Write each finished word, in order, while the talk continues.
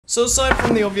So aside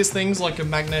from the obvious things like a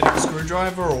magnetic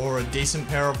screwdriver or a decent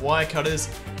pair of wire cutters,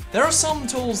 there are some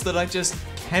tools that I just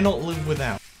cannot live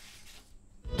without.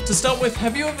 To start with,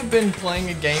 have you ever been playing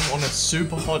a game on a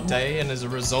super hot day and as a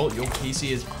result your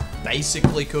PC is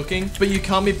basically cooking, but you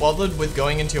can't be bothered with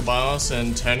going into your BIOS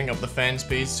and turning up the fan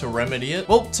speeds to remedy it?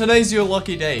 Well, today's your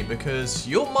lucky day because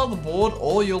your motherboard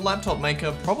or your laptop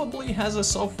maker probably has a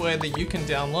software that you can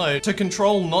download to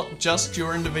control not just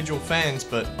your individual fans,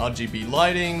 but RGB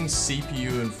lighting,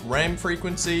 CPU and RAM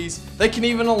frequencies. They can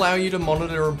even allow you to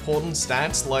monitor important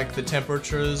stats like the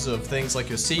temperatures of things like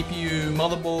your CPU,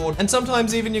 motherboard, and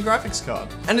sometimes even your graphics card.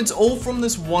 And it's all from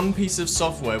this one piece of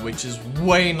software, which is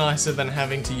way nicer than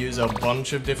having to use a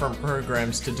bunch of different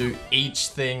programs to do each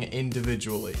thing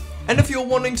individually. And if you're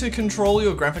wanting to control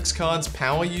your graphics card's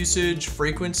power usage,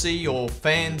 frequency, or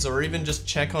fans, or even just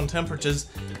check on temperatures,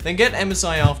 then get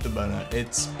MSI Afterburner.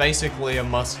 It's basically a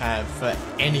must-have for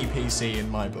any PC in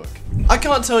my book. I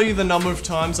can't tell you the number of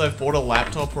times I've bought a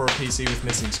laptop or a PC with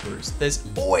missing screws. There's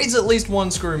always at least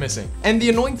one screw missing. And the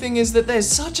annoying thing is that there's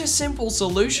such a simple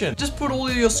solution. Just put all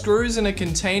of your screws in a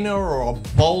container or a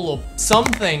bowl or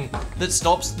something that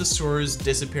stops the screws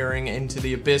disappearing into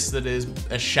the abyss that is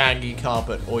a shaggy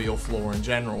carpet or your floor in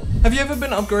general. Have you ever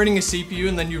been upgrading a CPU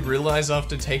and then you realize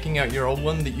after taking out your old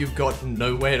one that you've got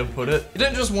nowhere to put it? You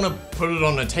don't just want to put it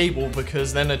on a table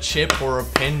because then a chip or a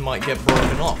pin might get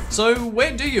broken off. So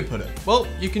where do you put it? Well,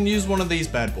 you can use one of these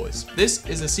bad boys. This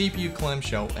is a CPU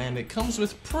clamshell and it comes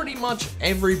with pretty much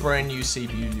every brand new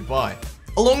CPU you buy.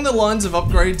 Along the lines of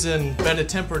upgrades and better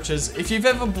temperatures, if you've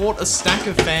ever bought a stack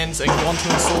of fans and gone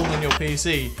to install them on your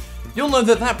PC, you'll know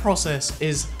that that process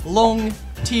is long,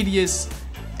 tedious,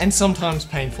 and sometimes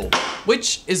painful,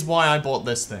 which is why I bought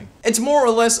this thing. It's more or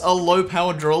less a low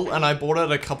power drill and I bought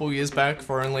it a couple years back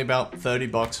for only about 30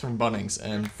 bucks from Bunnings,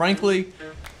 and frankly,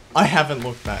 I haven't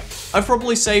looked back. I've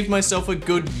probably saved myself a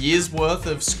good year's worth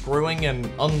of screwing and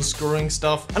unscrewing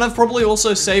stuff, and I've probably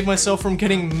also saved myself from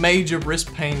getting major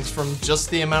wrist pains from just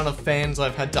the amount of fans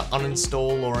I've had to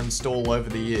uninstall or install over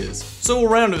the years. So all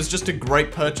around, it was just a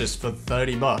great purchase for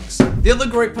 30 bucks. The other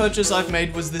great purchase I've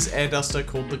made was this air duster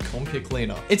called the Compure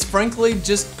Cleaner. It's frankly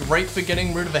just great for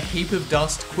getting rid of a heap of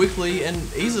dust quickly and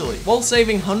easily, while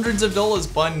saving hundreds of dollars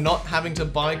by not having to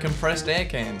buy compressed air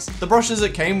cans. The brushes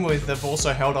it came with have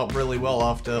also held up really well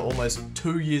after almost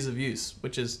 2 years of use,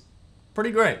 which is pretty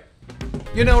great.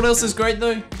 You know what else is great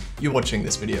though? You're watching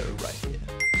this video right here.